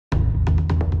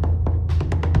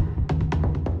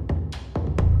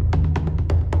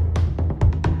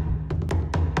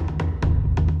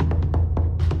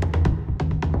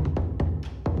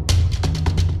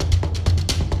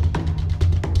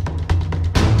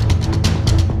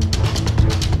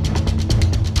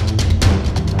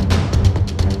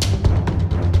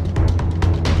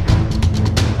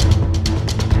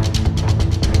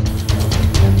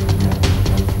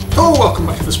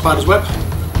Spider's Web,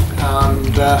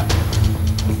 and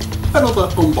another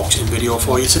unboxing video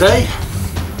for you today.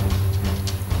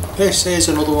 This is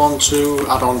another one to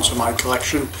add on to my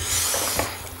collection.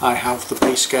 I have the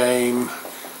base game,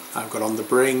 I've got On the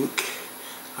Brink,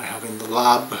 I have In the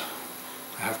Lab,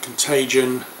 I have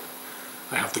Contagion,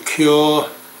 I have The Cure,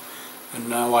 and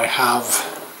now I have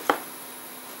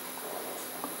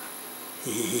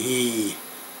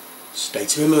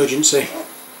State of Emergency.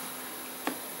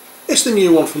 It's the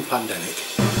new one from Pandemic.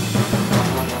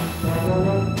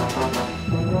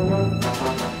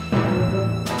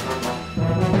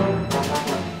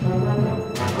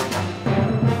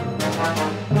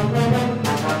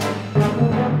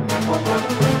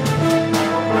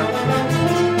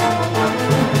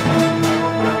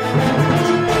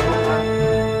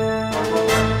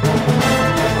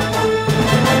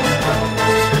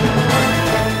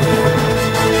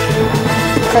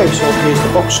 Okay, so here's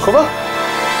the box cover.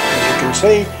 As you can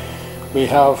see, we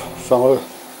have fellow,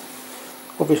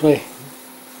 obviously,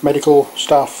 medical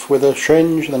staff with a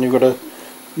syringe, and then you've got a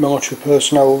military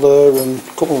personnel there and a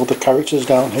couple of other characters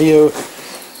down here.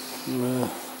 A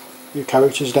few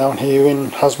characters down here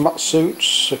in hazmat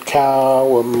suits, a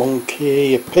cow, a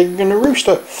monkey, a pig and a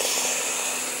rooster.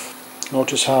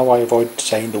 Notice how I avoid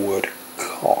saying the word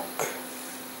cock.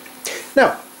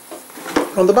 Now,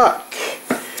 on the back,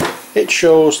 it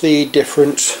shows the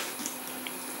different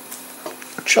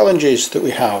challenges that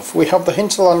we have. We have the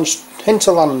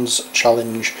Hinterlands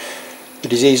challenge. The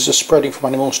diseases are spreading from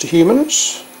animals to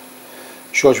humans.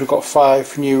 Shows we've got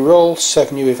 5 new roles,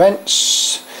 7 new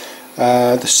events.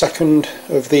 The second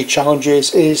of the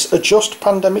challenges is adjust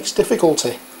pandemic's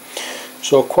difficulty.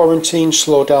 So quarantine,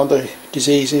 slow down the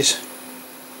diseases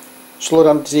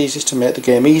to make the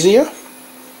game easier.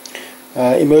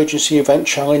 Emergency event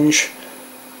challenge.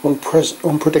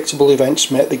 Unpredictable events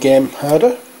make the game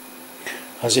harder,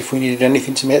 as if we needed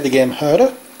anything to make the game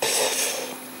harder.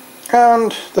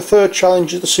 And the third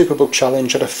challenge is the Superbug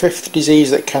challenge. At a 5th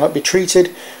disease that cannot be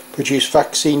treated, produce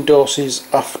vaccine doses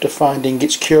after finding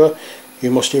its cure. You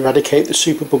must eradicate the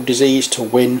Superbug disease to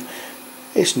win.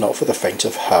 It's not for the faint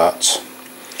of heart.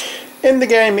 In the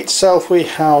game itself we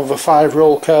have 5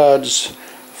 roll cards,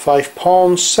 5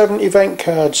 pawns, 7 event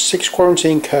cards, 6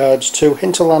 quarantine cards, 2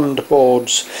 hinterland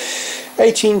boards,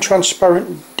 18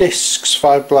 transparent discs,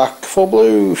 5 black, 4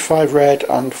 blue, 5 red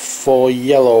and 4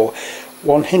 yellow,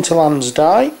 1 hinterlands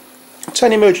die,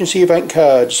 10 emergency event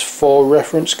cards, 4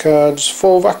 reference cards,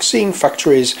 4 vaccine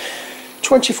factories,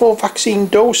 24 vaccine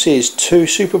doses, 2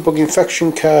 superbug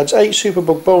infection cards, 8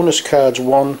 superbug bonus cards,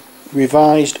 1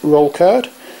 revised roll card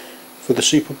for the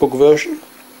superbug version,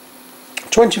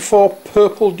 24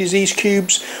 purple disease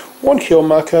cubes, 1 cure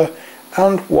marker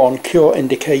and 1 cure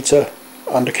indicator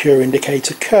and a cure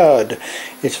indicator card.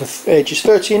 It's for ages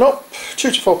 13 up,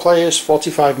 2 to 4 players,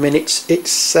 45 minutes it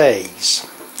says.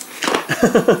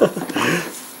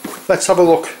 Let's have a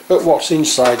look at what's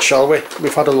inside, shall we?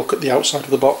 We've had a look at the outside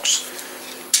of the box.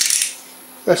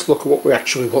 Let's look at what we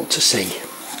actually want to see.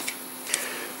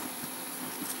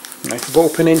 Knife of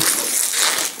opening.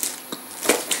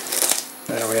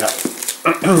 There we are.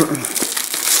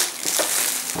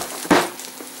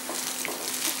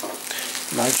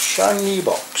 Nice shiny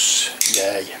box,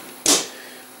 yay.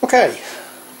 Okay,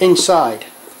 inside,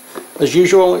 as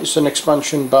usual, it's an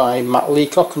expansion by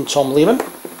MacLeod and Tom Lehman.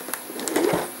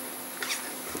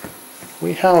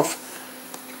 We have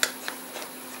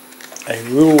a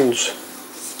rules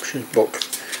book.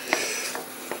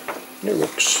 It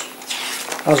looks,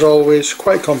 as always,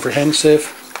 quite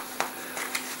comprehensive.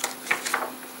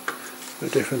 The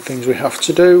different things we have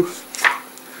to do,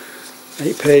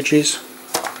 8 pages,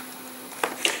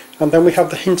 and then we have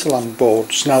the hinterland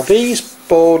boards. Now these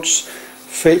boards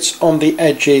fit on the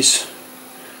edges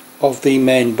of the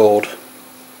main board,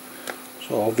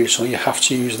 so obviously you have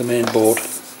to use the main board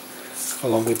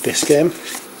along with this game.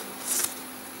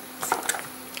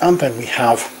 And then we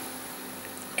have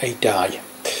a die.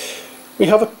 We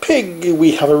have a pig,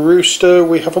 we have a rooster,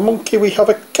 we have a monkey, we have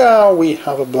a cow, we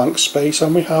have a blank space,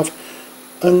 and we have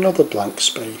another blank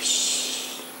space.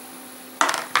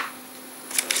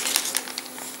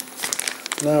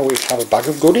 Now we have a bag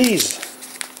of goodies.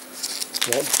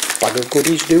 What bag of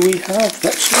goodies do we have?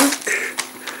 Let's look.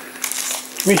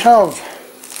 We have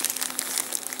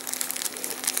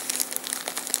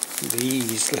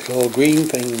these little green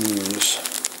things.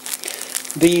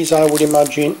 These, I would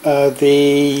imagine, are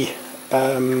the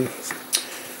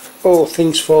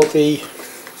things for the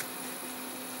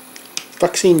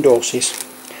vaccine doses.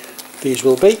 These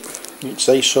will be, it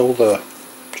says so there,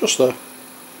 just there,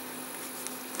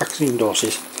 vaccine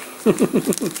doses.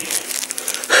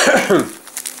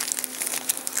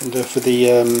 and for the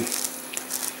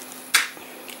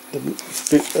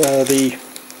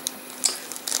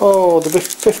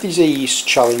 50Z's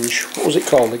challenge. What was it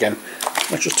called again?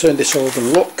 Let's just turn this over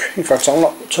and look. In fact, I'll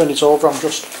not turn it over,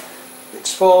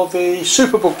 it's for the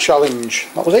Superbug challenge.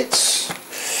 That was it.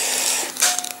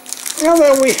 And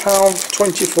then we have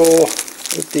 24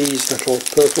 of these little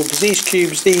purple disease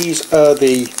cubes. These are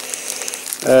the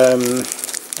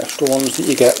extra ones that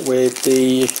you get with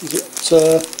the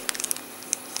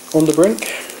on the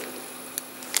brink.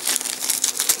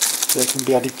 They can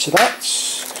be added to that.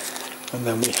 And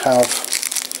then we have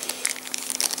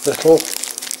little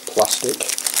plastic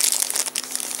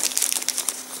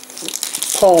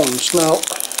pawns. Now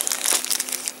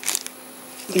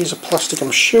these are plastic,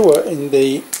 I'm sure in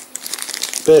the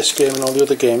base game and all the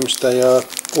other games they are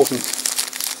wooden.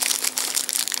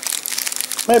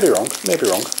 Maybe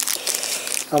wrong.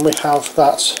 And we have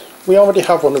that. We already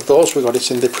have one of those, we got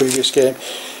it in the previous game.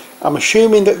 I'm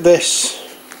assuming that this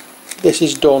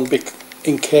is done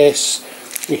in case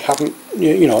we haven't,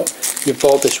 you know, you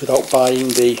bought this without buying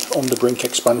the On the Brink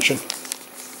expansion.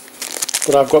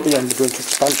 But I've got the On the Brink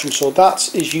expansion, so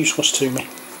that is useless to me.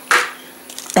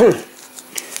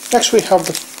 Next we have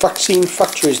the vaccine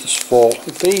factories. There's 4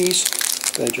 of these.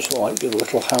 They just look like the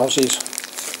little houses,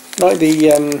 like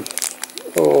the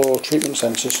treatment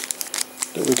centres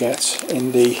that we get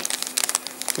in the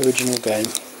original game.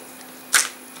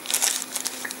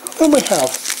 Then we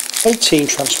have 18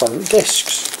 transparent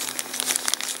discs.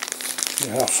 We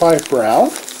have 5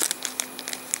 brown,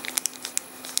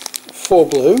 4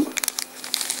 blue,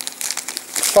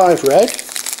 5 red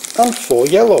and 4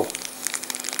 yellow.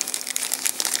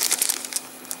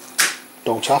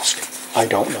 Don't ask, I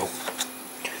don't know.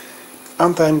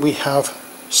 And then we have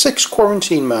 6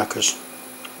 quarantine markers.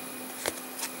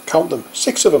 Count them,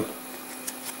 6 of them.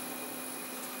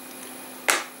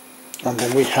 And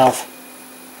then we have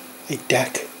a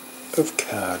deck of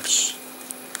cards.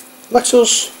 Let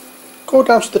us go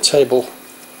down to the table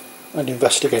and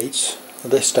investigate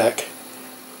this deck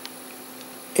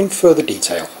in further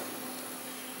detail.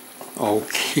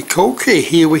 Okay,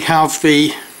 here we have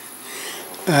the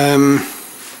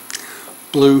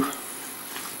blue.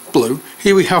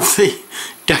 Here we have the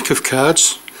deck of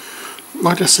cards.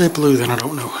 Why did I say blue then? I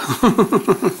don't know.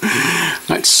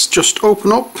 Let's just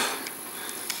open up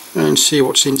and see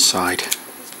what's inside.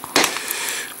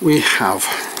 We have,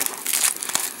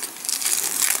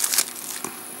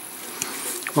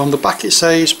 on the back it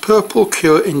says purple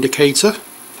cure indicator.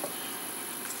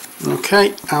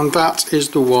 Okay, and that is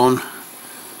the one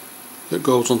that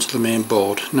goes onto the main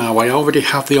board. Now I already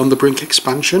have the On the Brink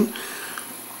expansion.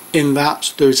 In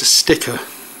that there is a sticker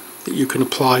that you can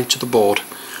apply to the board.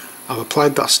 I've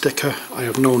applied that sticker, I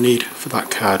have no need for that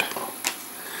card.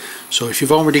 So if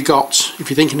you've already got, if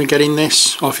you're thinking of getting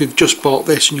this, or if you've just bought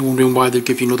this and you're wondering why they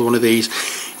give you another one of these,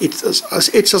 it's as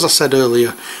I said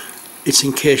earlier, it's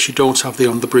in case you don't have the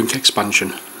On the Brink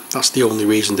expansion. That's the only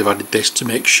reason they've added this, to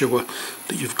make sure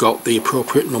that you've got the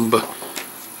appropriate number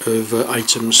of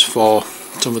items for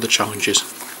some of the challenges.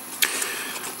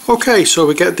 Okay, so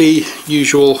we get the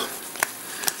usual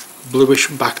bluish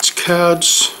backed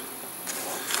cards.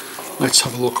 Let's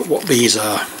have a look at what these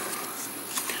are.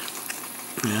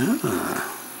 Yeah.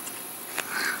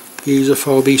 These are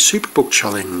for the Superbug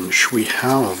challenge. We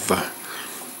have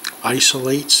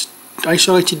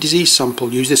isolated disease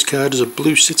sample. Use this card as a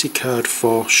blue city card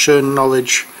for share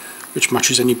knowledge which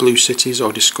matches any blue cities,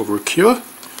 or discover a cure.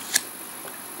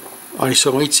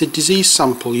 Isolated disease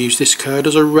sample. Use this card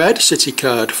as a red city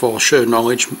card for share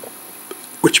knowledge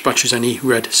which matches any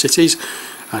red cities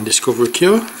and discover a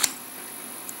cure.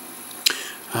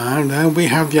 And then we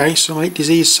have the isolate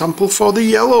disease sample for the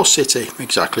yellow city,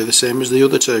 exactly the same as the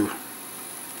other two.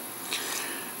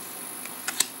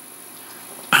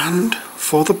 And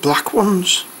for the black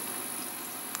ones,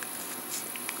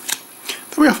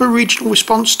 then we have a regional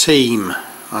response team.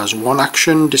 As one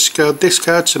action, discard this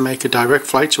card to make a direct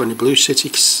flight to any blue city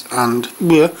and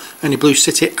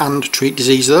treat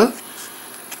disease there.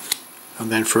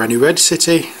 And then for any red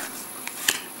city,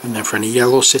 and then for any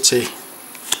yellow city,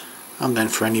 and then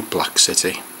for any black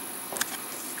city.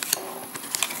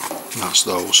 And that's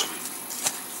those.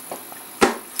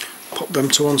 Put them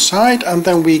to one side, and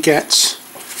then we get,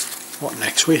 what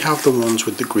next? We have the ones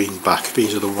with the green back.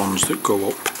 These are the ones that go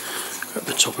up at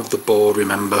the top of the board,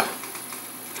 remember.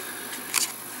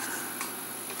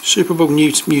 Superbug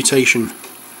mutation.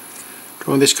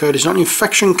 Drawing this card is not an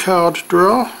infection card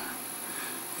draw.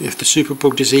 If the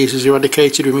superbug disease is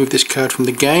eradicated, remove this card from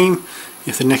the game.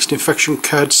 If the next infection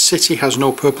card city has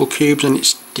no purple cubes and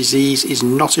its disease is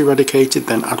not eradicated,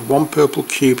 then add 1 purple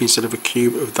cube instead of a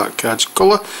cube of that card's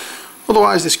colour.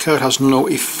 Otherwise this card has no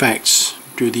effects.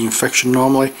 Do the infection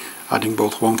normally, adding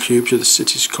both 1 cube to the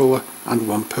city's colour and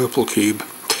 1 purple cube.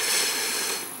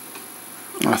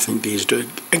 I think these do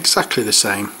exactly the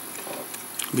same.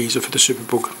 These are for the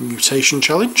superbug mutation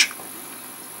challenge.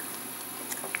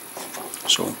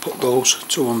 So I'll put those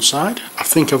to one side. I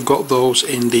think I've got those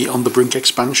in the On the Brink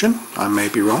expansion. I may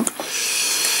be wrong.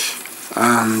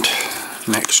 And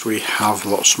next we have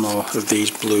lots more of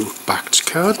these blue backed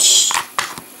cards.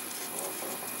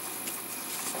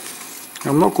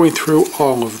 I'm not going through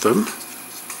all of them.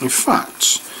 In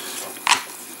fact,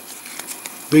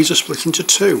 these are split into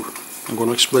 2. I'm going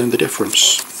to explain the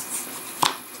difference.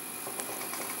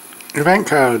 Event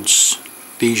cards.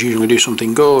 These usually do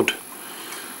something good.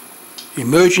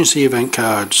 Emergency event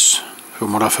cards,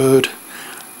 from what I've heard,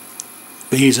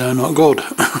 these are not good.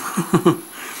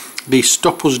 These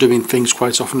stop us doing things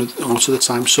quite often, a lot of the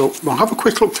time. So we'll have a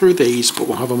quick look through these, but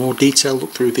we'll have a more detailed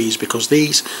look through these because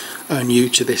these are new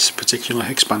to this particular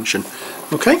expansion.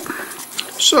 Okay,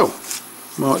 so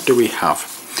what do we have?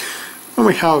 When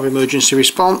we have emergency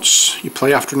response, you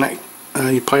play after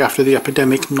the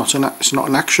epidemic. It's not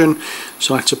an action.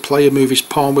 Select a player move his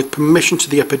pawn with permission to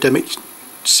the epidemic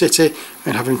city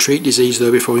and have him treat disease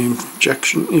there before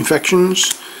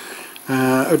infections.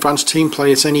 Advanced team,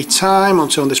 play at any time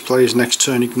until this player's next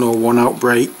turn, ignore 1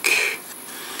 outbreak.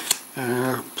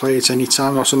 Play at any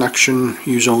time, not an action,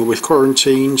 use only with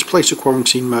quarantines. Place a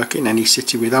quarantine mark in any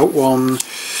city without one.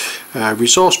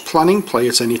 Resource planning, play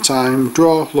at any time.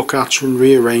 Draw, look at and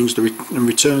rearrange and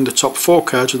return the top 4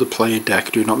 cards of the player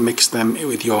deck. Do not mix them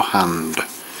with your hand.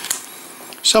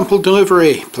 Sample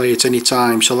delivery, play at any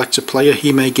time. Select a player,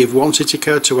 he may give 1 city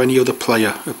card to any other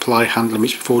player. Apply hand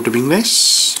limits before doing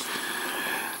this.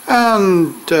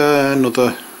 And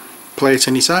another play at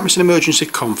any time. It's an emergency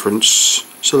conference.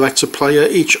 Select a player,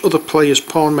 each other player's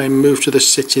pawn may move to the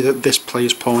city that this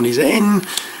player's pawn is in.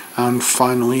 And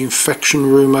finally, infection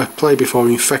rumour, play before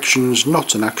infections,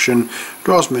 not an action.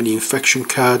 Draw as many infection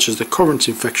cards as the current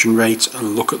infection rate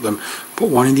and look at them. Put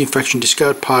 1 in the infection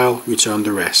discard pile, return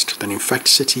the rest. Then infect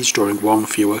cities drawing 1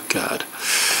 fewer card.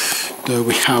 There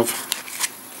we have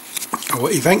our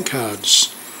event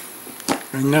cards.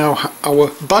 And now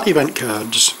our bad event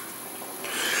cards.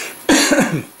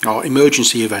 Or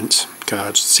emergency event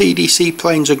cards. CDC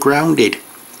planes are grounded.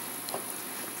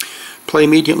 Play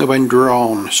immediately when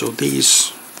drawn. So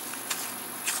these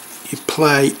you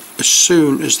play as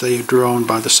soon as they are drawn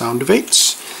by the sound of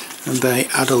it, and they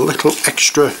add a little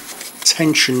extra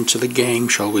tension to the game,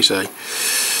 shall we say.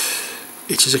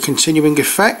 It is a continuing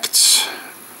effect.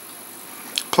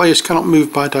 Players cannot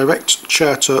move by direct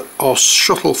charter or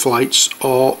shuttle flights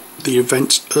or the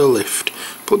event airlift.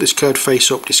 Put this card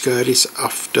face up, discard it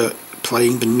after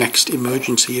playing the next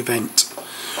emergency event.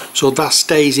 So that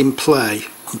stays in play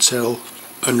until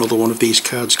another one of these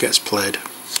cards gets played.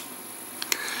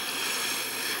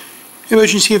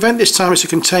 Emergency event, this time it's a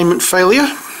containment failure.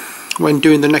 When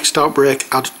doing the next outbreak,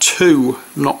 add 2,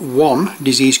 not 1,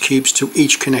 disease cubes to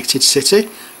each connected city.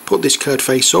 Put this card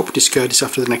face up, discard it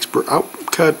after the next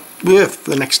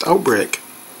outbreak.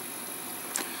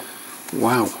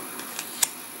 Wow.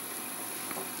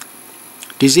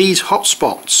 Disease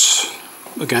hotspots.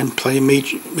 Again, play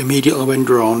immediately when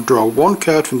drawn. Draw 1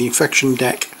 card from the infection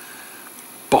deck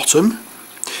bottom.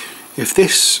 If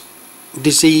this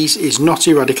disease is not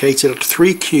eradicated, add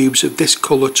 3 cubes of this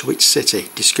colour to its city.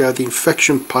 Discard the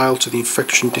infection pile to the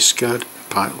infection discard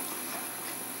pile.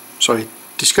 Sorry,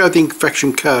 discard the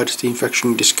infection card to the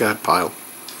infection discard pile.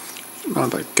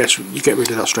 I guess you get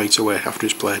rid of that straight away after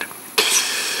it's played.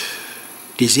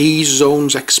 Disease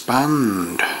zones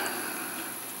expand.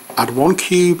 Add 1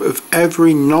 cube of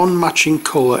every non-matching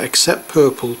colour except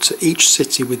purple to each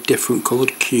city with different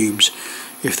coloured cubes.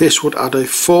 If this would add a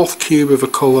 4th cube of a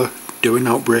colour, do an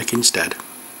outbreak instead.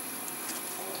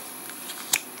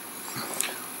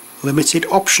 Limited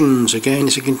options, again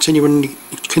it's a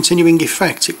continuing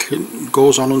effect. It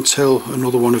goes on until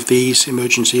another one of these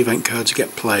emergency event cards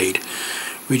get played.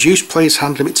 Reduce player's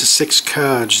hand limit to 6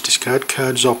 cards. Discard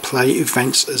cards or play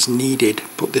events as needed.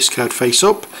 Put this card face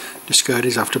up. Discard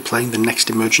it after playing the next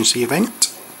emergency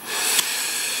event.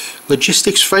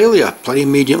 Logistics failure. Play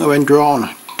immediately when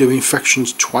drawn. Do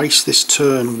infections twice this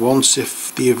turn. Once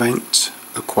if the event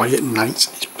A Quiet Night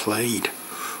is played.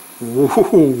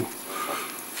 Woohoo!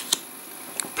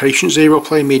 Patient 0.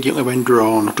 Play immediately when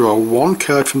drawn. Draw 1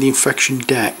 card from the infection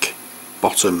deck.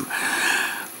 Bottom.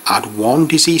 Add 1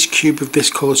 disease cube of this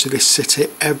colour to this city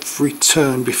every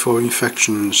turn before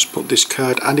infections. Put this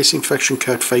card and its infection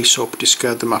card face up.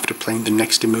 Discard them after playing the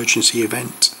next emergency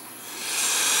event.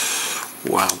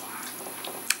 Wow.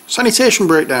 Sanitation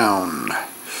breakdown.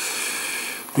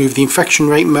 Move the infection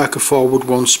rate marker forward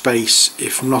 1 space,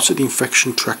 if not at the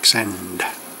infection track's end.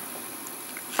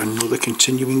 Another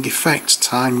continuing effect.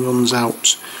 Time runs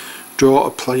out. Draw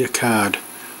a player card.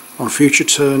 On future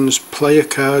turns, player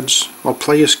cards or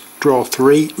players draw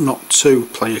 3, not 2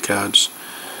 player cards.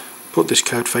 Put this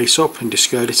card face up and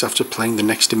discard it after playing the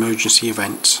next emergency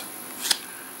event.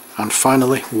 And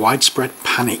finally, widespread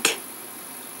panic.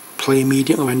 Play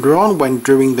immediately when drawn. When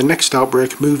during the next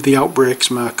outbreak, move the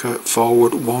outbreak's marker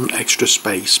forward 1 extra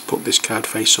space. Put this card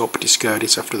face up, discard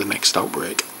it after the next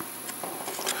outbreak.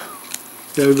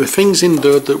 There are the things in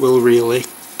there that will really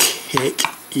kick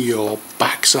your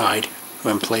backside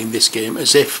when playing this game,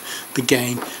 as if the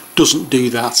game doesn't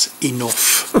do that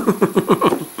enough.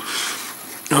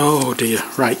 Oh dear.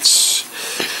 Right,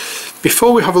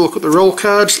 before we have a look at the roll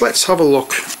cards, let's have a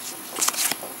look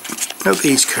at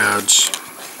these cards.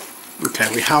 Okay,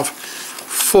 we have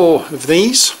 4 of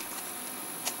these.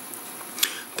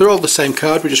 They're all the same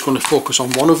card, we're just going to focus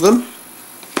on one of them.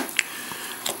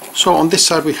 So on this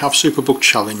side we have Superbug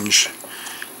Challenge.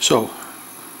 So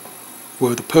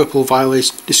where the purple vial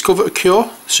is, discover a cure,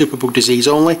 Superbug disease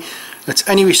only. At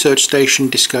any research station,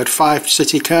 discard 5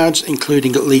 city cards,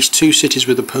 including at least 2 cities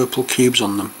with the purple cubes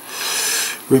on them.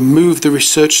 Remove the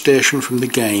research station from the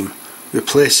game.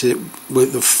 Replace it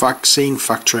with the vaccine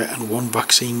factory and 1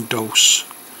 vaccine dose.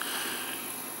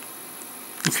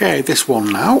 Okay, this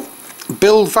one now.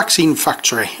 Build vaccine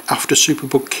factory after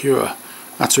Superbug cure.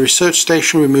 At a research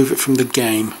station, remove it from the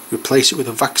game. Replace it with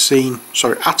a vaccine.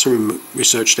 At a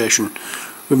research station,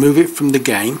 remove it from the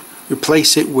game.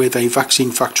 Replace it with a vaccine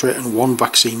factory and 1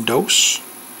 vaccine dose.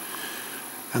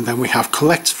 And then we have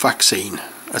collect vaccine.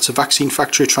 At a vaccine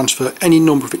factory, transfer any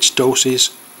number of its doses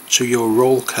to your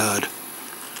roll card.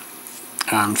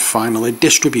 And finally,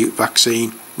 distribute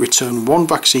vaccine. Return 1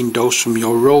 vaccine dose from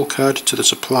your roll card to the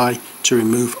supply to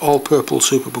remove all purple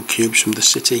Superbug cubes from the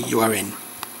city you are in.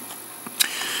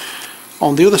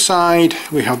 On the other side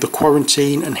we have the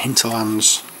quarantine and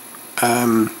hinterlands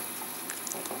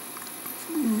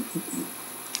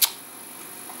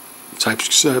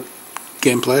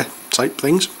gameplay type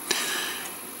things.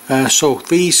 So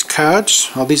these cards,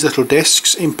 or these little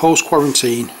discs, impose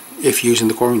quarantine if using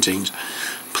the quarantines.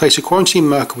 Place a quarantine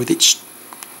marker with its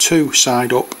 2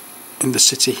 side up in the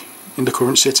city, in the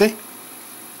current city.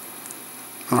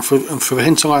 And for the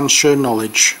hinterlands, share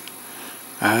knowledge.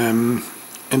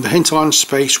 In the hinterland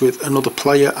space with another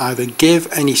player, either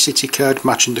give any city card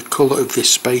matching the colour of this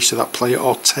space to that player,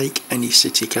 or take any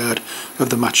city card of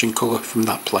the matching colour from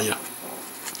that player.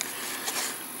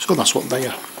 So that's what they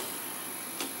are.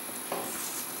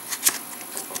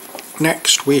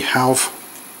 Next we have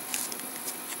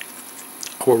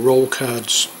our roll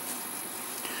cards.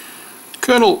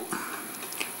 Colonel.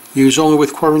 Use only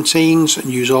with quarantines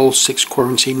and use all 6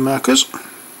 quarantine markers.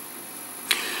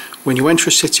 When you enter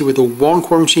a city with a 1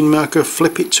 quarantine marker,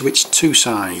 flip it to its 2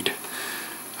 side.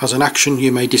 As an action,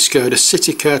 you may discard a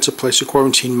city card to place a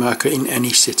quarantine marker in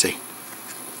any city.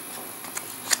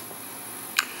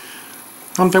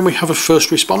 And then we have a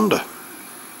first responder.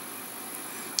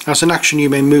 As an action, you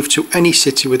may move to any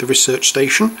city with a research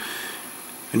station,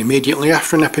 and immediately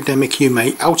after an epidemic you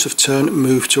may, out of turn,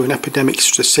 move to an epidemic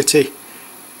city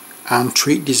and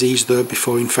treat disease there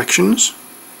before infections.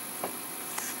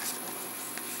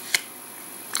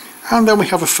 And then we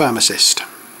have a pharmacist.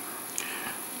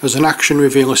 As an action,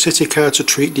 reveal a city card to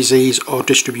treat disease or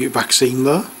distribute vaccine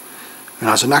there, and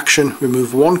as an action,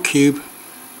 remove 1 cube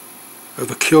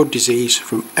of a cured disease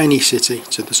from any city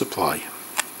to the supply.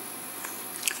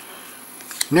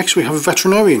 Next we have a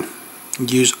veterinarian.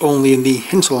 Use only in the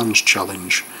hinterlands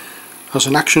challenge. As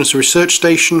an action, as a research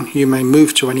station, you may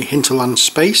move to any hinterland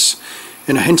space.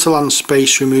 In a hinterland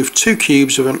space, remove 2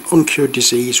 cubes of an uncured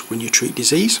disease when you treat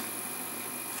disease.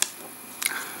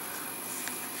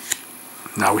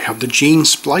 Now we have the gene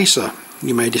splicer.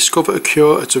 You may discover a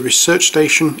cure at a research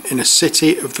station in a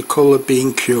city of the colour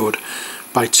being cured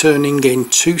by turning in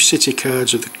 2 city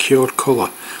cards of the cured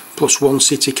colour, plus 1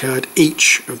 city card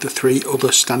each of the 3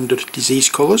 other standard disease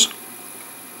colours.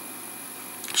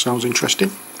 Sounds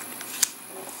interesting.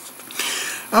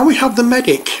 And we have the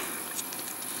medic.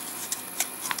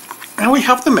 Now we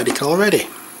have the medic already,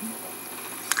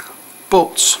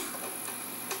 but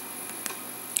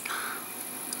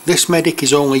this medic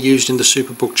is only used in the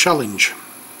Superbug challenge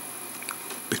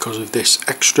because of this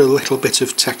extra little bit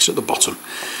of text at the bottom.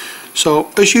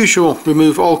 So as usual,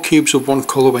 remove all cubes of one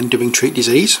colour when doing treat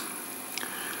disease,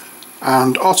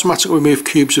 and automatically remove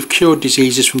cubes of cured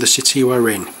diseases from the city you are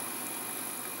in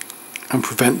and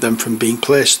prevent them from being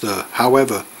placed there.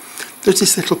 However, there's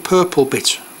this little purple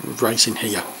bit right in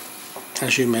here,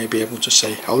 as you may be able to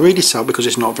see. I'll read it out because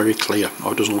it's not very clear,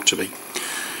 or it doesn't look to be.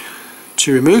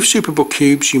 To remove superbug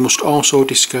cubes, you must also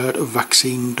discard a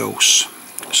vaccine dose.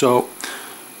 So,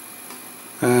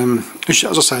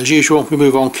 as I say, as usual,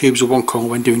 remove all cubes of one colour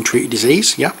when doing treated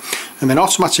disease, yeah, and then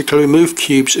automatically remove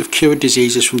cubes of cured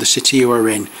diseases from the city you are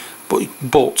in.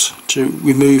 But to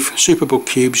remove superbug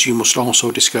cubes, you must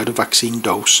also discard a vaccine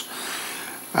dose,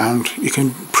 and you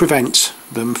can prevent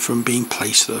them from being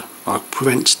placed there, or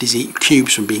prevent disease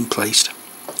cubes from being placed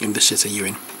in the city you're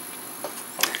in.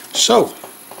 So,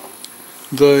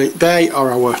 they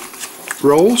are our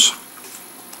rolls.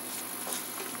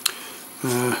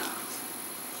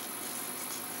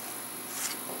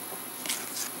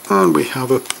 And we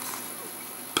have a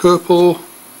purple,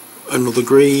 another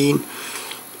green,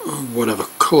 whatever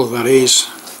colour that is,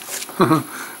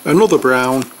 another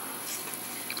brown,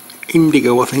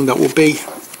 indigo I think that will be,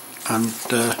 and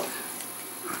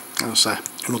as I say,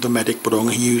 another medic, but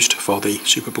only used for the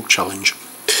Superbug challenge.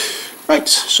 Right,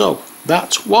 so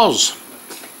that was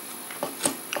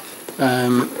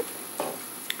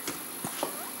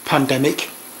Pandemic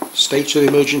State of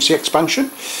Emergency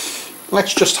Expansion.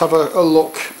 Let's just have a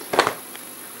look.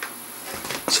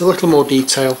 It's a little more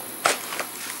detail.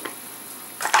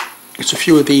 It's a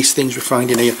few of these things we're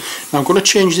finding here. Now I'm going to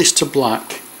change this to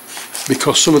black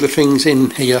because some of the things in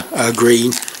here are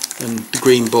green, and the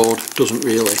green board doesn't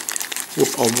really, or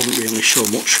wouldn't really show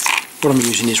much. What I'm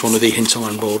using is one of the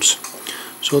hinterland boards.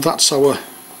 So that's our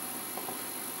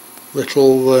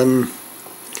little,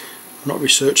 not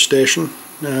research station,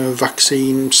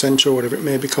 vaccine centre, whatever it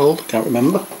may be called, can't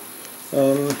remember.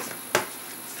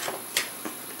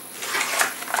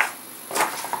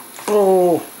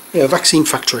 Oh yeah, vaccine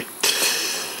factory.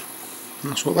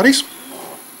 That's what that is.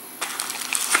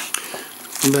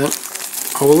 And then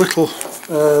our little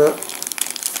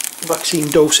vaccine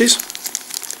doses,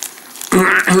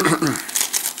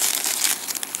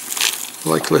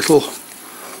 like little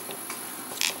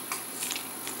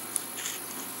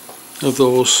of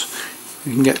those.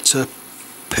 You can get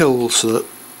pills that,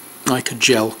 like a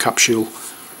gel capsule.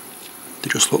 They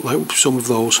just look like some of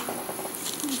those.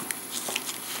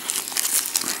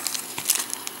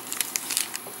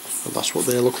 So that's what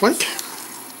they look like.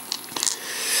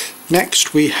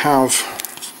 Next we have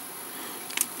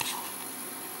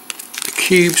the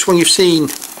cubes. When you've seen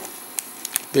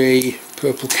the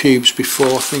purple cubes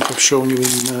before, I think I've shown you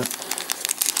in,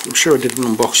 I'm sure I did an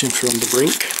unboxing for On the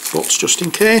Brink, but just in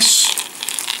case,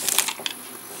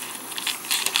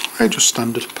 they're just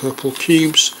standard purple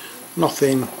cubes,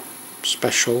 nothing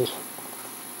special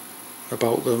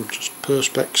about them, just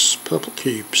Perspex purple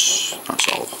cubes, that's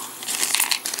all.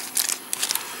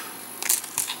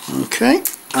 Okay,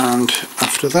 and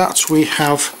after that we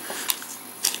have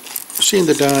seen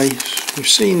the die, we've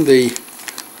seen the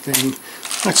thing.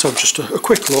 Let's have just a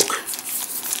quick look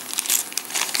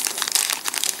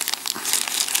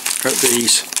at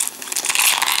these.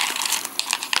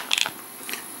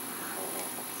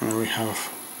 Now we have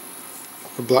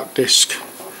a black disc.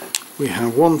 We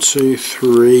have 1, 2,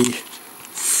 3,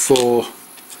 4,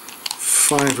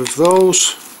 5 of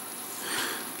those.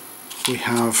 We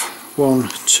have 1,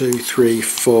 2, 3,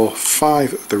 4,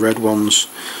 5 of the red ones.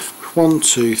 1,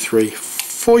 2, 3,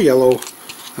 4 yellow,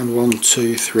 and 1,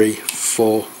 2, 3,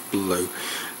 4 blue.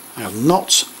 I have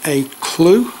not a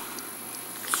clue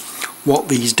what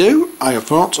these do. I have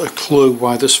not a clue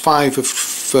why there's 5 of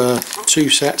 2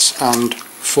 sets and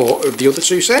 4 of the other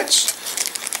 2 sets,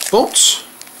 but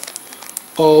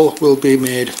all will be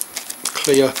made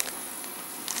clear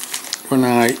when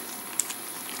I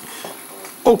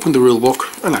open the rulebook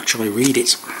and actually read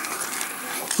it.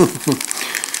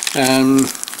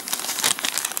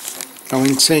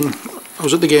 I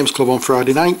was at the Games Club on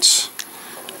Friday nights,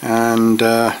 and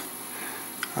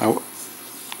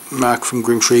Mark from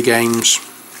Grimtree Games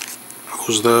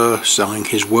was there selling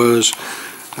his wares.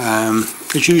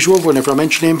 As usual, whenever I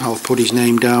mention him, I'll put his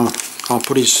name down. I'll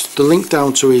put the link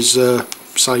down to his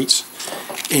site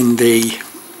in the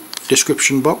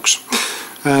description box.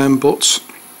 But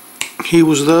he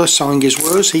was there selling his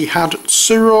wares. He had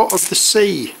Sirro of the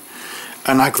Sea,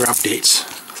 and I grabbed it.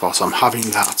 I thought, I'm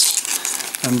having that.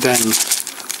 And then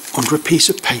under a piece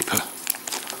of paper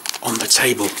on the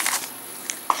table,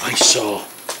 I saw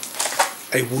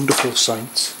a wonderful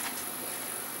sight.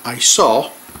 I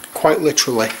saw, quite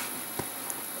literally,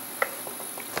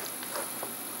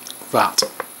 that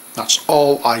That's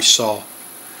all I saw.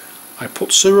 I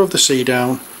put Zero of the Sea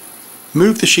down,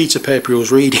 moved the sheet of paper I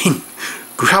was reading,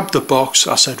 grabbed the box.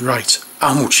 I said, right,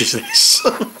 how much is this?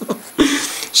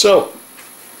 So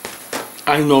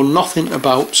I know nothing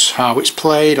about how it's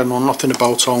played. I know nothing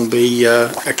about all the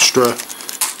extra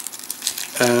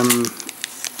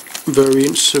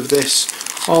variants of this.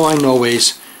 All I know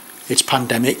is it's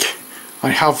pandemic. I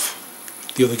have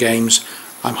the other games.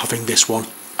 I'm having this one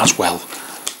as well.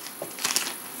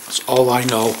 That's all I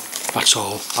know. That's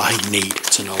all I need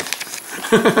to know.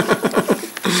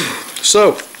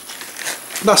 So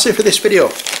that's it for this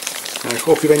video. I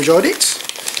hope you've enjoyed it.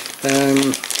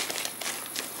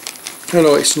 I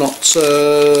know it's not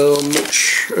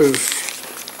much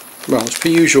of, well, as per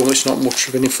usual, it's not much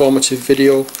of an informative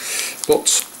video,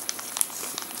 but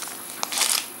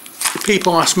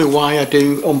people ask me why I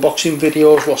do unboxing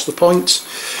videos, what's the point?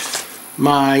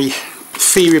 My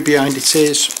theory behind it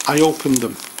is I open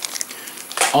them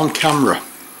on camera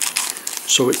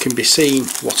so it can be seen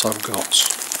what I've got,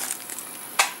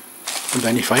 and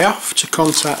then if I have to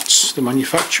contact the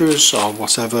manufacturers or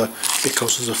whatever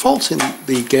because there's a fault in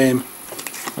the game,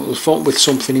 or there's a fault with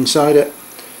something inside it,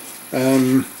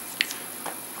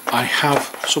 I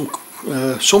have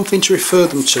something to refer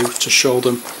them to show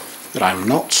them that I'm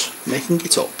not making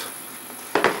it up.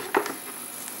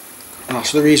 And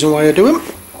that's the reason why I do them.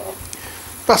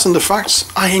 That and the fact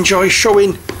I enjoy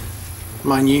showing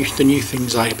the new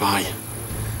things I buy.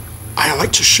 I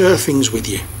like to share things with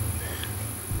you,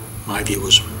 my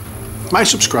viewers, my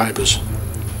subscribers.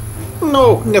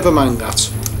 No, never mind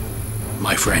that,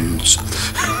 my friends.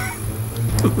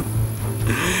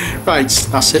 Right,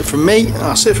 that's it from me.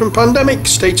 That's it from Pandemic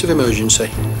State of Emergency.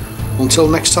 Until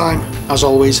next time, as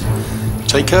always,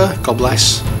 take care, God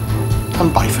bless,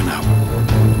 and bye for now.